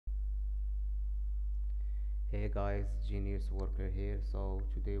Hey guys, Genius Worker here. So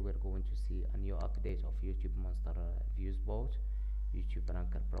today we're going to see a new update of YouTube Monster Views Bot, YouTube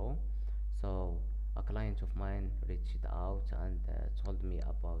Ranker Pro. So a client of mine reached out and told me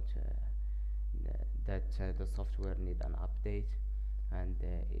about that the software need an update, and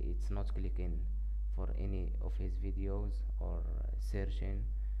it's not clicking for any of his videos or searching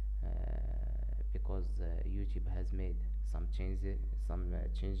uh, because YouTube has made some changes.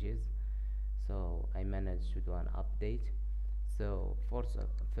 So I managed to do an update. So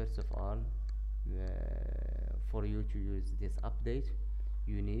first of all, for you to use this update,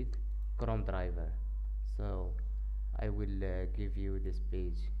 you need Chrome driver. So I will give you this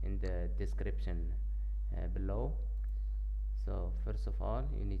page in the description below. So first of all,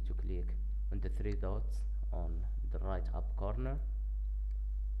 you need to click on the three dots on the right up corner.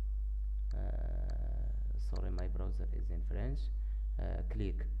 Sorry, my browser is in French.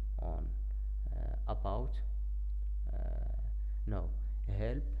 Click on about, no,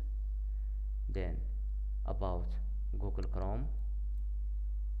 help, then about Google Chrome.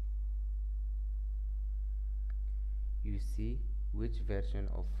 You see which version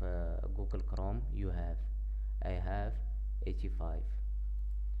of Google Chrome you have. I have 85.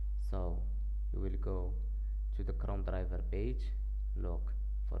 So you will go to the Chrome driver page, look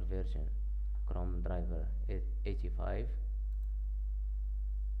for version Chrome driver 85,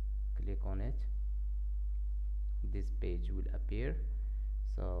 click on it. This page will appear.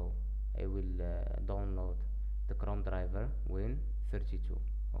 So I will download the Chrome driver Win 32.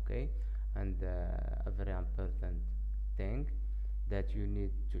 Okay, and a very important thing, that you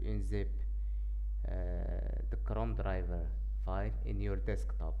need to unzip the Chrome driver file in your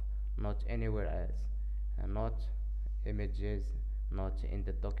desktop, not anywhere else, not images, not in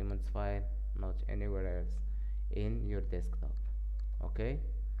the documents file, not anywhere else, in your desktop. Okay,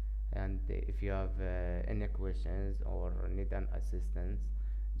 and if you have any questions or need an assistance,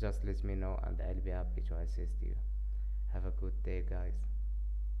 just let me know and I'll be happy to assist you. Have a good day, guys.